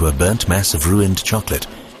return to a burnt mass of ruined chocolate,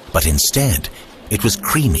 but instead, it was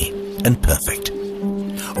creamy and perfect.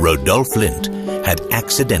 Rodolphe Lindt had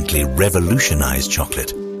accidentally revolutionized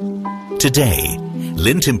chocolate. Today,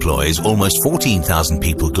 Lindt employs almost 14,000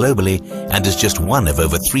 people globally and is just one of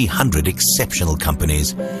over 300 exceptional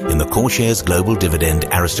companies in the CoreShares Global Dividend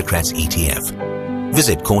Aristocrats ETF.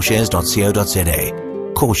 Visit coreshares.co.za.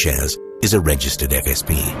 CoreShares is a registered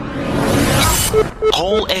FSP.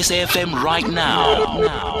 Call SAFM right now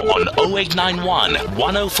on 0891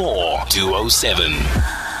 104 207.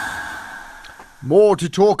 More to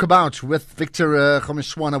talk about with Victor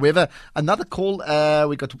Kgomoeswana. We have another call.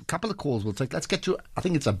 We got a couple of calls we'll take. Let's get to, I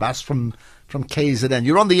think it's Abbas from KZN.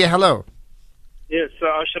 You're on the air. Hello. Yes,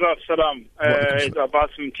 Ashraf Salam. It's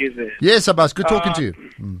Abbas from KZN. Yes, Abbas. Good talking to you.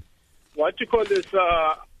 What you call this,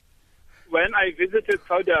 when I visited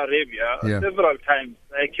Saudi Arabia several times,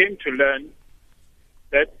 I came to learn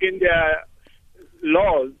that in their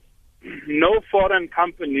laws, no foreign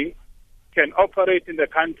company can operate in the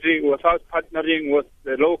country without partnering with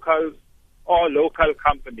the locals or local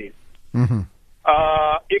companies. Mm-hmm.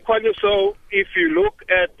 Equally so, if you look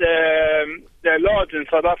at the laws in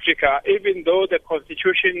South Africa, even though the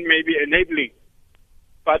constitution may be enabling,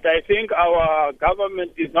 but I think our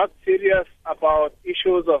government is not serious about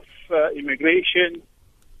issues of immigration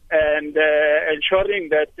and ensuring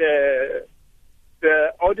that the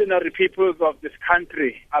ordinary peoples of this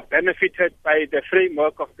country are benefited by the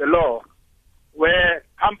framework of the law, where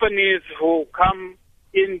companies who come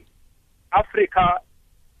in Africa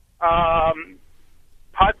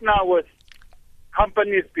partner with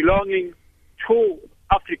companies belonging to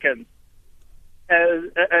Africans,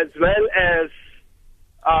 as well as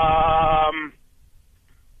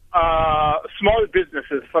small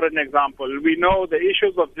businesses, for an example. We know the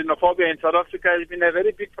issues of xenophobia in South Africa has been a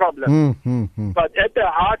very big problem. But at the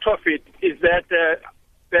heart of it is that the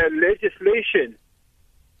legislation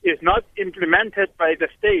is not implemented by the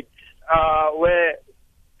state, where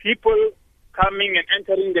people coming and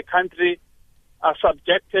entering the country are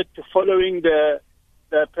subjected to following the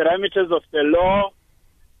parameters of the law,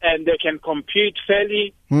 and they can compete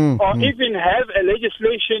fairly, or even have a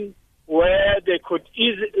legislation where they could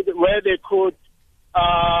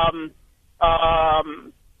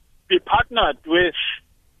be partnered with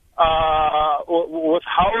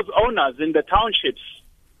house owners in the townships,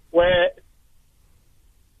 where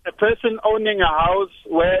a person owning a house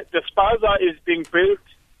where the spaza is being built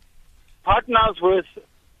partners with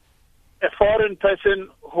a foreign person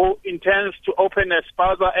who intends to open a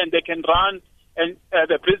spaza, and they can run and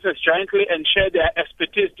the business jointly and share their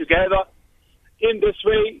expertise together. In this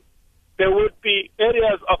way, there would be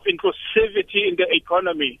areas of inclusivity in the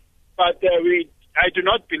economy. But I do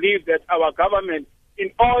not believe that our government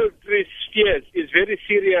in all three spheres is very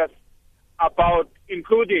serious about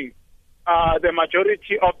including the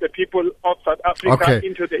majority of the people of South Africa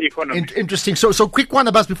into the economy. Interesting. So quick one,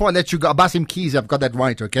 Abbas, before I let you go. Abbas Mkhize, I've got that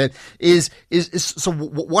right, okay? So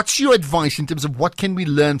what's your advice in terms of what can we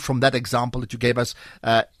learn from that example that you gave us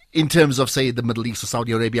in terms of, say, the Middle East or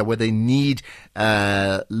Saudi Arabia, where they need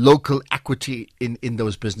local equity in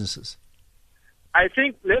those businesses? I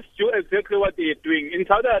think let's do exactly what they are doing. In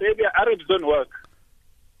Saudi Arabia, Arabs don't work.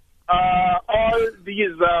 all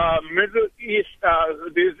these Middle East,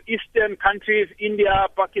 these Eastern countries, India,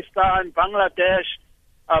 Pakistan, Bangladesh,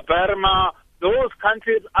 Burma, those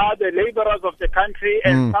countries are the laborers of the country,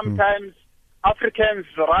 and sometimes Africans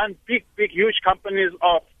run big, huge companies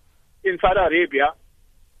in Saudi Arabia,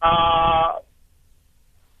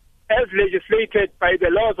 as legislated by the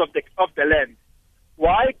laws of the land.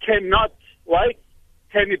 Why can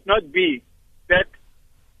it not be that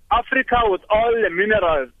Africa with all the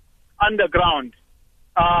minerals underground,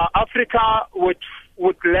 Africa with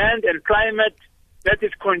land and climate that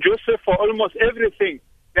is conducive for almost everything,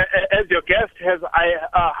 as your guest has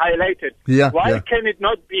highlighted. Why can it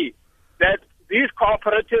not be that these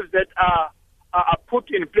cooperatives that are put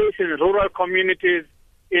in place in rural communities,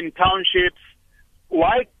 in townships,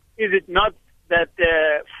 why is it not that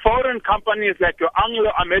foreign companies like your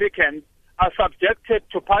Anglo-Americans are subjected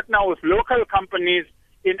to partner with local companies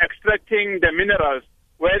in extracting the minerals,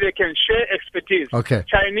 where they can share expertise? Okay.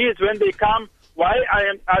 Chinese, when they come, why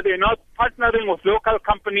are they not partnering with local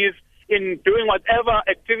companies in doing whatever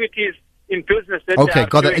activities in business that okay, they are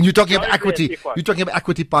got doing? it. And you're talking about equity. Equal. You're talking about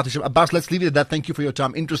equity partnership. Abbas, let's leave it at that. Thank you for your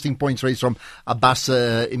time. Interesting points raised from Abbas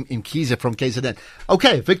in Kiza from KZN.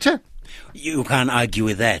 Okay, Victor? You can't argue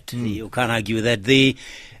with that. You can't argue with that.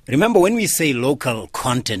 Remember, when we say local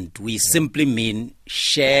content, we simply mean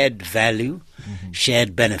shared value,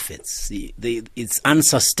 shared benefits. It's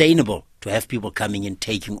unsustainable to have people coming in,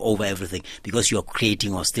 taking over everything, because you're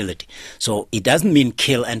creating hostility. So it doesn't mean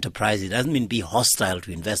kill enterprise. It doesn't mean be hostile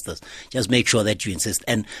to investors. Just make sure that you insist.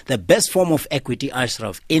 And the best form of equity,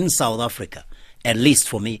 Ashraf, in South Africa, at least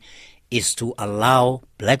for me, is to allow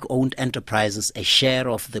black-owned enterprises a share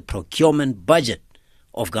of the procurement budget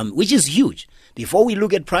of government, which is huge. Before we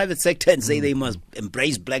look at private sector and say they must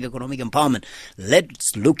embrace black economic empowerment,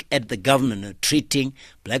 let's look at the government treating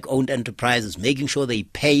black-owned enterprises, making sure they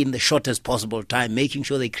pay in the shortest possible time, making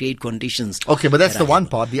sure they create conditions. Okay, but that's the one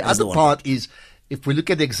part. The other part is, if we look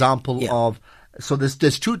at the example of, so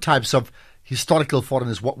there's two types of historical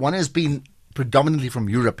foreigners. One has been predominantly from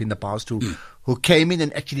Europe in the past, who came in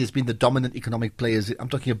and actually has been the dominant economic players. I'm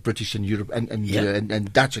talking of British and Europe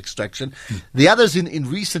and Dutch extraction. The others in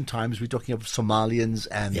recent times, we're talking of Somalians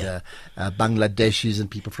and Bangladeshis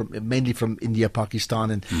and people mainly from India,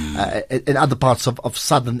 Pakistan, and other parts of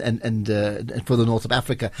southern and further north of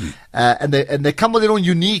Africa. And they come with their own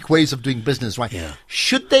unique ways of doing business, right? Yeah.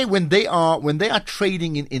 Should they, when they are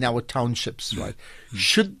trading in our townships, right?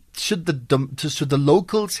 Should the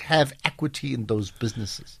locals have equity in those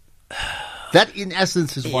businesses? That, in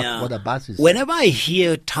essence, is what Abbas is saying. Whenever I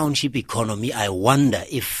hear township economy, I wonder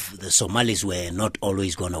if the Somalis were not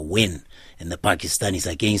always going to win and the Pakistanis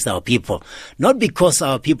against our people. Not because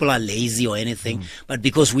our people are lazy or anything, but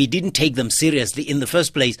because we didn't take them seriously in the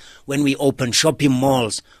first place when we opened shopping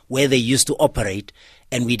malls where they used to operate,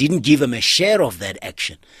 and we didn't give them a share of that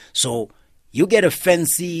action. So you get a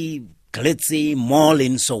fancy, glitzy mall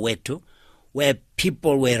in Soweto where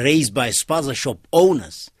people were raised by spaza shop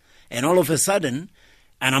owners. And all of a sudden,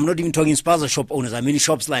 and I'm not even talking spaza shop owners, I mean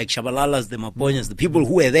shops like Shabalalas, the Maponyas, the people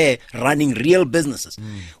who were there running real businesses.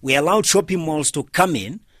 We allowed shopping malls to come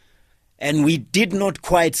in, and we did not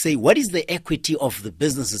quite say, what is the equity of the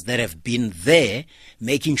businesses that have been there,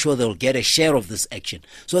 making sure they'll get a share of this action.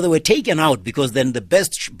 So they were taken out, because then the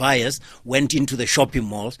best buyers went into the shopping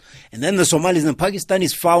malls, and then the Somalis and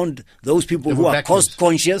Pakistanis found those people who are cost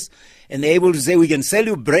conscious, and they're able to say, we can sell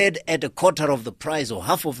you bread at a quarter of the price or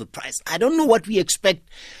half of the price. I don't know what we expect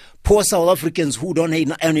poor South Africans who don't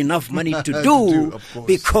earn enough money to do,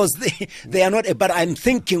 because they are not. But I'm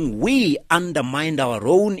thinking we undermined our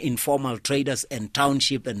own informal traders and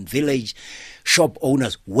township and village shop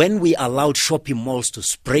owners when we allowed shopping malls to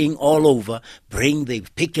spring all over, bring the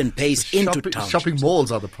pick and pace into town. Shopping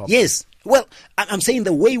malls are the problem. Yes. Well, I'm saying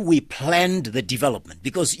the way we planned the development,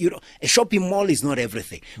 because a shopping mall is not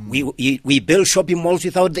everything. We build shopping malls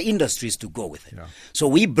without the industries to go with it. Yeah. So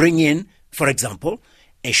we bring in, for example,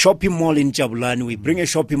 a shopping mall in Jabulani, we bring a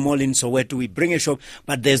shopping mall in Soweto, we bring a shop,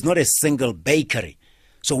 but there's not a single bakery.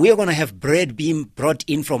 So we are going to have bread being brought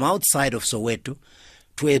in from outside of Soweto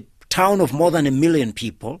to a town of more than 1 million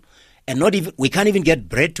people, and we can't even get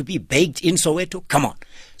bread to be baked in Soweto. Come on.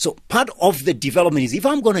 So part of the development is, if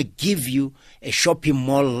I'm going to give you a shopping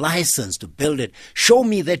mall license to build it, show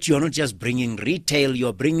me that you're not just bringing retail,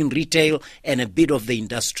 you're bringing retail and a bit of the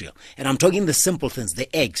industrial. And I'm talking the simple things,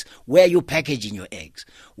 the eggs. Where are you packaging your eggs?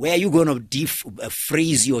 Where are you going to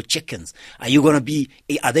freeze your chickens? Are they going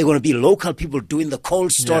to be local people doing the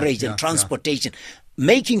cold storage and transportation?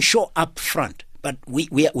 Making sure up front. But we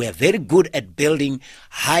are very good at building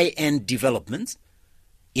high-end developments,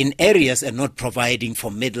 in areas and not providing for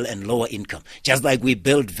middle and lower income. Just like we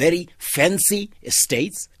build very fancy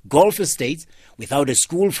estates, golf estates, without a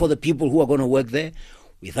school for the people who are going to work there,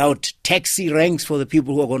 without taxi ranks for the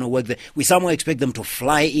people who are going to work there. We somehow expect them to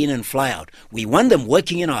fly in and fly out. We want them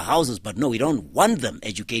working in our houses, but no, we don't want them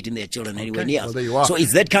educating their children anywhere near us. There you are. So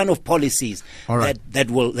it's that kind of policies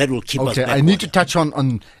that will keep us back. I need to touch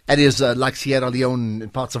on areas like Sierra Leone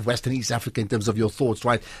and parts of West and East Africa in terms of your thoughts,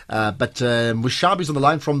 right? But Mushabi's on the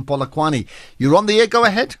line from Polokwane. You're on the air. Go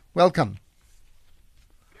ahead. Welcome.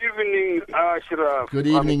 Good evening, Ashraf. Good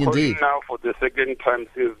evening, I'm calling indeed. now for the second time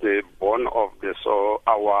since the born of the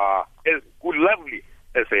our good, lovely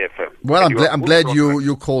SAFM. Well, I'm glad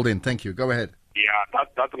you called in. Thank you. Go ahead. Yeah,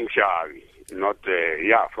 that's Mushabi, not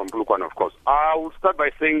from Polokwane, of course. I will start by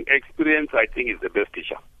saying experience, I think, is the best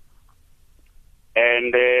teacher.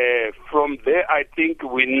 And from there, I think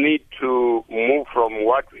we need to move from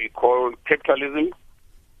what we call capitalism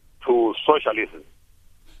to socialism.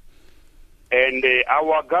 And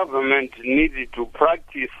our government needed to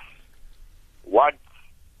practice what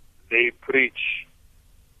they preach.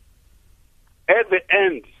 At the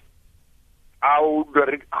end, I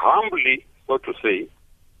would humbly, so to say,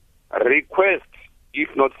 request, if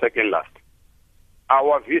not second last,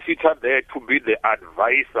 our visitor there to be the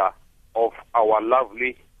advisor of our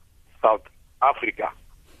lovely South Africa.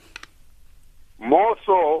 More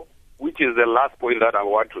so, which is the last point that I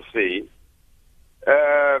want to say,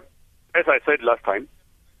 as I said last time,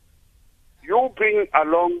 you bring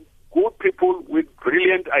along good people with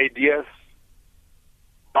brilliant ideas,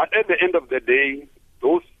 but at the end of the day,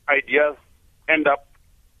 those ideas end up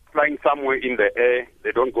flying somewhere in the air.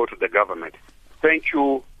 They don't go to the government. Thank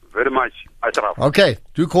you very much, Ashraf. Okay,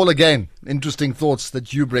 do call again. Interesting thoughts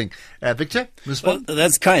that you bring. Victor, respond? Well,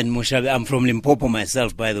 that's kind, Mushabi. I'm from Limpopo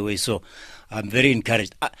myself, by the way, so I'm very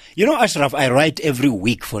encouraged. Ashraf, I write every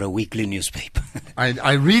week for a weekly newspaper.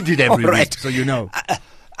 I read it every week, so you know.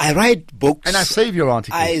 I write books. And I save your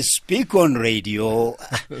articles. I speak on radio.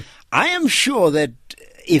 I am sure that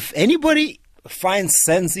if anybody finds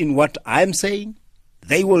sense in what I'm saying,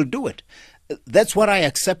 they will do it. That's what I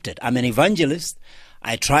accepted. I'm an evangelist.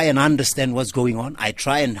 I try and understand what's going on. I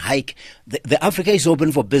try and hike. The Africa is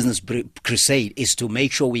Open for Business crusade is to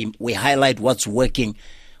make sure we highlight what's working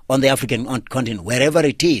on the African continent, wherever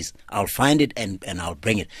it is. I'll find it and I'll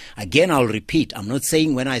bring it. Again, I'll repeat. I'm not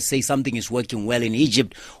saying when I say something is working well in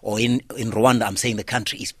Egypt or in Rwanda, I'm saying the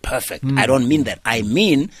country is perfect. I don't mean that. I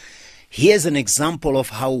mean, here's an example of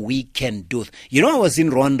how we can do it. I was in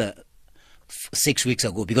Rwanda 6 weeks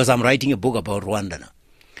ago because I'm writing a book about Rwanda now.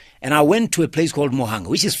 And I went to a place called Mohanga,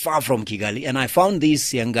 which is far from Kigali, and I found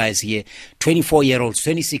these young guys here, 24-year-olds,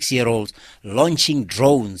 26-year-olds, launching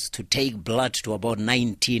drones to take blood to about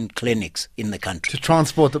 19 clinics in the country. To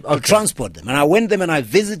transport them? Okay. To transport them. And I went them and I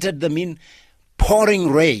visited them in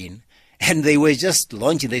pouring rain, and they were just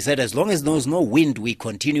launching. They said, as long as there's no wind, we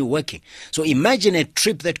continue working. So imagine a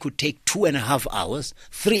trip that could take 2.5 hours,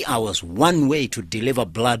 3 hours, one way to deliver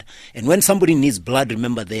blood. And when somebody needs blood,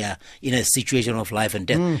 remember they are in a situation of life and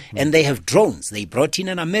death. Mm-hmm. And they have drones. They brought in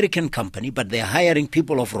an American company, but they're hiring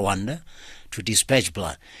people of Rwanda to dispatch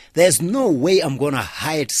blood. There's no way I'm going to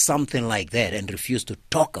hide something like that and refuse to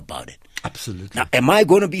talk about it. Absolutely. Now, am I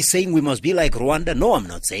going to be saying we must be like Rwanda? No, I'm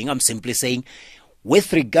not saying. I'm simply saying,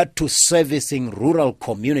 with regard to servicing rural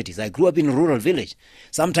communities, I grew up in a rural village.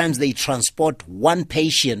 Sometimes they transport one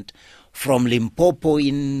patient from Limpopo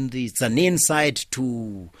in the Zanin side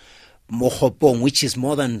to Mohopong, which is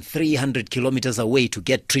more than 300 kilometers away, to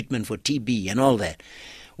get treatment for TB and all that,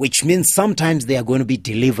 which means sometimes they are going to be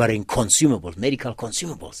delivering consumables, medical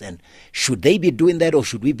consumables. And should they be doing that, or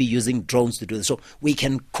should we be using drones to do this? So we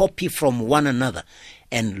can copy from one another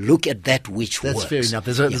and look at that which works. That's fair enough.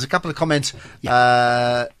 There's a couple of comments.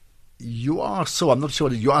 You are so, I'm not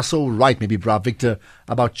sure, you are so right, maybe, Brad Victor,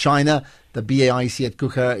 about China. The BAIC at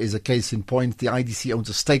Kuka is a case in point. The IDC owns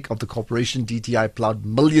a stake of the corporation. DTI plowed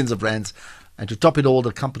millions of rands. And to top it all,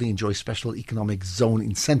 the company enjoys special economic zone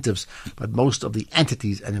incentives. But most of the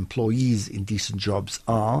entities and employees in decent jobs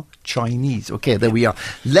are Chinese. Okay, there we are.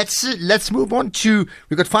 Let's move on to,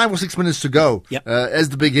 we've got 5 or 6 minutes to go as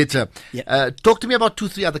the big hitter. Talk to me about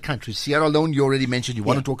 2-3 other countries. Sierra Leone, you already mentioned. You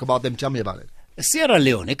want to talk about them. Tell me about it. Sierra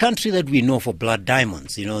Leone, a country that we know for blood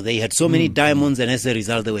diamonds. They had so many diamonds, and as a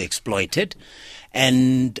result, they were exploited.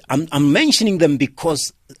 And I'm mentioning them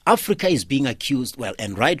because Africa is being accused, well,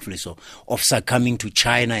 and rightfully so, of succumbing to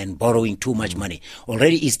China and borrowing too much money.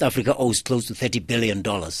 Already East Africa owes close to $30 billion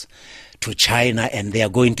to China, and they are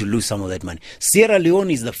going to lose some of that money. Sierra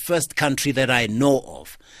Leone is the first country that I know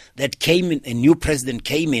of that came in, a new president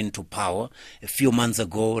came into power a few months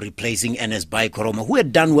ago, replacing Ernest Bai Koroma, who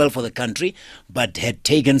had done well for the country, but had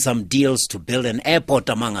taken some deals to build an airport,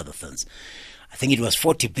 among other things. I think it was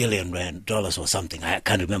 $40 billion or something. I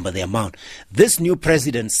can't remember the amount. This new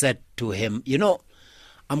president said to him, you know,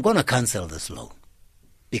 I'm going to cancel this loan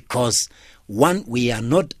because, one, we are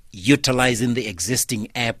not utilizing the existing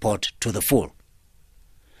airport to the full.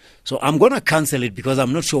 So I'm going to cancel it because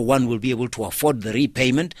I'm not sure one will be able to afford the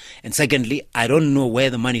repayment. And secondly, I don't know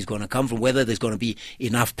where the money is going to come from, whether there's going to be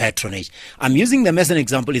enough patronage. I'm using them as an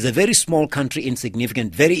example. It's a very small country,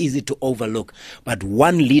 insignificant, very easy to overlook, but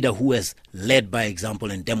one leader who has led by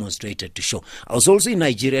example and demonstrated to show. I was also in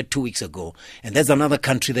Nigeria 2 weeks ago, and that's another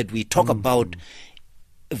country that we talk about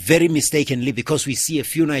very mistakenly because we see a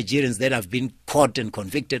few Nigerians that have been caught and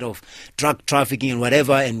convicted of drug trafficking and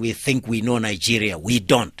whatever, and we think we know Nigeria. We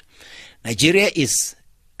don't. Nigeria is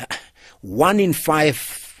 1 in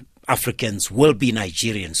 5 Africans will be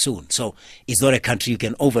Nigerian soon. So it's not a country you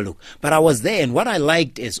can overlook. But I was there, and what I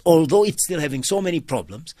liked is, although it's still having so many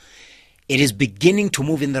problems, it is beginning to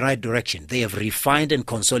move in the right direction. They have refined and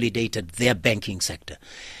consolidated their banking sector.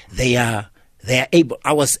 They are able.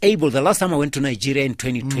 I was able, the last time I went to Nigeria in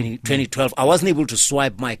 2012, I wasn't able to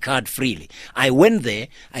swipe my card freely. I went there,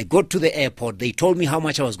 I got to the airport, they told me how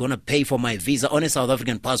much I was going to pay for my visa on a South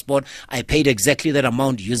African passport. I paid exactly that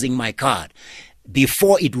amount using my card.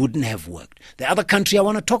 Before, it wouldn't have worked. The other country I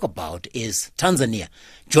want to talk about is Tanzania.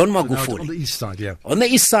 John Magufuli. On the east side, yeah. On the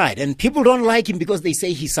east side. And people don't like him because they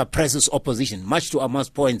say he suppresses opposition, much to Amar's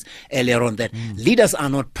points earlier on that leaders are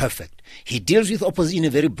not perfect. He deals with opposition in a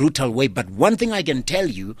very brutal way. But one thing I can tell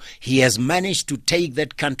you, he has managed to take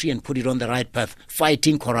that country and put it on the right path,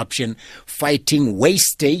 fighting corruption, fighting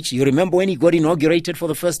wastage. You remember when he got inaugurated for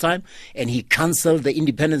the first time and he cancelled the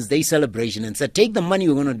Independence Day celebration and said, take the money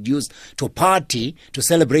we're going to use to party, to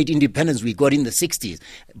celebrate independence we got in the 60s,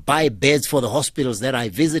 buy beds for the hospitals that I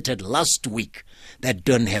visited last week that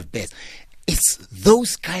don't have beds. It's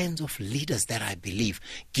those kinds of leaders that I believe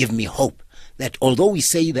give me hope that although we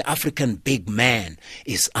say the African big man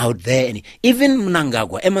is out there, and even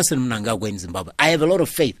Mnangagwa, Emerson Mnangagwa in Zimbabwe, I have a lot of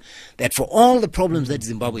faith that for all the problems that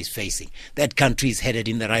Zimbabwe is facing, that country is headed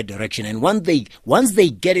in the right direction. And once they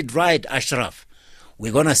get it right, Ashraf,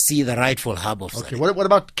 we're going to see the rightful hub of Okay, what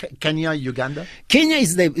about Kenya, Uganda? Kenya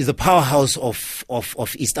is the powerhouse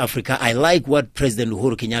of East Africa. I like what President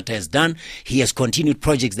Uhuru Kenyatta has done. He has continued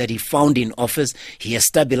projects that he found in office. He has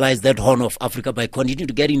stabilized that Horn of Africa by continuing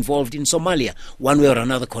to get involved in Somalia, one way or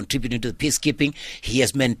another contributing to the peacekeeping. He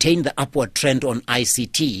has maintained the upward trend on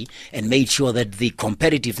ICT and made sure that the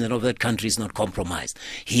competitiveness of that country is not compromised.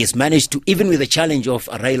 He has managed to, even with the challenge of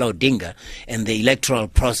Raila Odinga and the electoral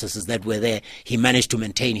processes that were there, he managed to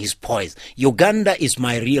maintain his poise. Uganda is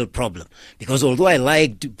my real problem because although I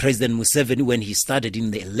liked President Museveni when he started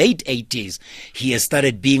in the late 80s, he has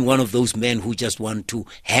started being one of those men who just want to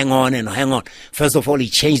hang on and hang on. First of all, he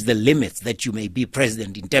changed the limits that you may be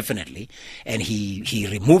president indefinitely, and he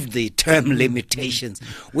removed the term limitations,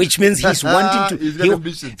 which means he's wanting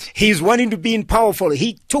to he's wanting to be in power.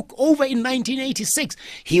 He took over in 1986.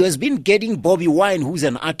 He has been getting Bobby Wine, who's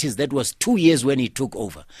an artist that was 2 years when he took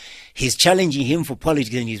over. He's challenging him for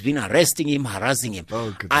politics and he's been arresting him, harassing him.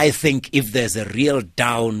 Oh, I think if there's a real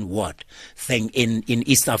downward thing in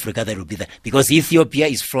East Africa, that will be there. Because Ethiopia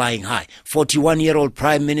is flying high. 41-year-old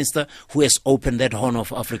prime minister who has opened that Horn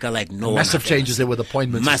of Africa like no one. Massive changes there with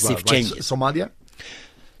appointments. Massive changes. Somalia?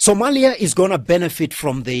 Somalia is going to benefit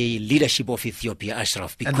from the leadership of Ethiopia,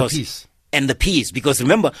 Ashraf. Because and the peace. And the peace, because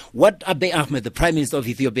remember what Abiy Ahmed, the Prime Minister of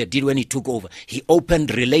Ethiopia, did when he took over. He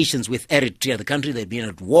opened relations with Eritrea, the country they've been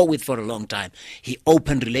at war with for a long time. He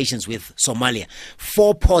opened relations with Somalia.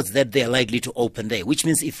 4 ports that they're likely to open there, which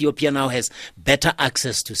means Ethiopia now has better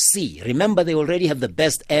access to sea. Remember, they already have the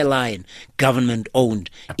best airline, government-owned,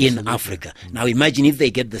 in Africa. Now imagine if they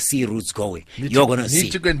get the sea routes going. You're going to see.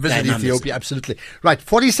 Need to go and visit Ethiopia, absolutely. Right,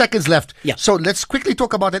 40 seconds left. Yeah. So let's quickly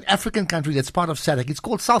talk about an African country that's part of SADC. It's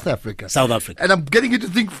called South Africa. South Africa. And I'm getting you to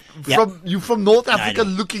think from North Africa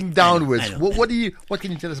looking downwards. I know. What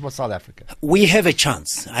can you tell us about South Africa? We have a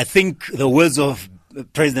chance. I think the words of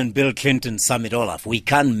President Bill Clinton sum it all up. We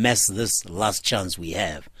can't mess this last chance we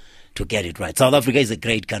have to get it right. South Africa is a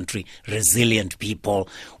great country, resilient people.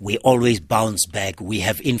 We always bounce back. We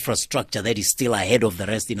have infrastructure that is still ahead of the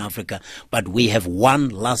rest in Africa, but we have one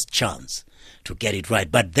last chance to get it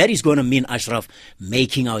right. But that is going to mean, Ashraf,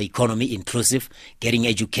 making our economy inclusive, getting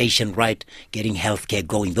education right, getting healthcare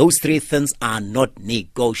going. Those three things are not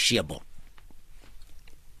negotiable.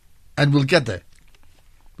 And we'll get there.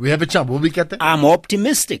 We have a chance. Will we get there? I'm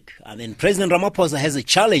optimistic. I mean, President Ramaphosa has a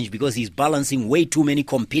challenge because he's balancing way too many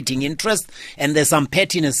competing interests, and there's some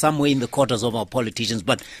pettiness somewhere in the quarters of our politicians,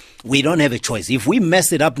 but we don't have a choice. If we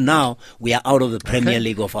mess it up now, we are out of the Premier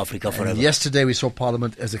League of Africa forever. And yesterday we saw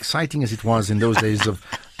Parliament as exciting as it was in those days of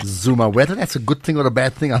Zuma. Whether that's a good thing or a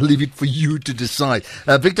bad thing, I'll leave it for you to decide.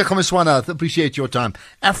 Victor Kgomoeswana, appreciate your time.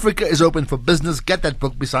 Africa is open for business. Get that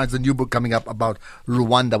book besides the new book coming up about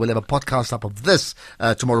Rwanda. We'll have a podcast up of this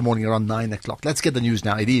tomorrow morning around 9 o'clock. Let's get the news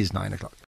now. It is 9 o'clock.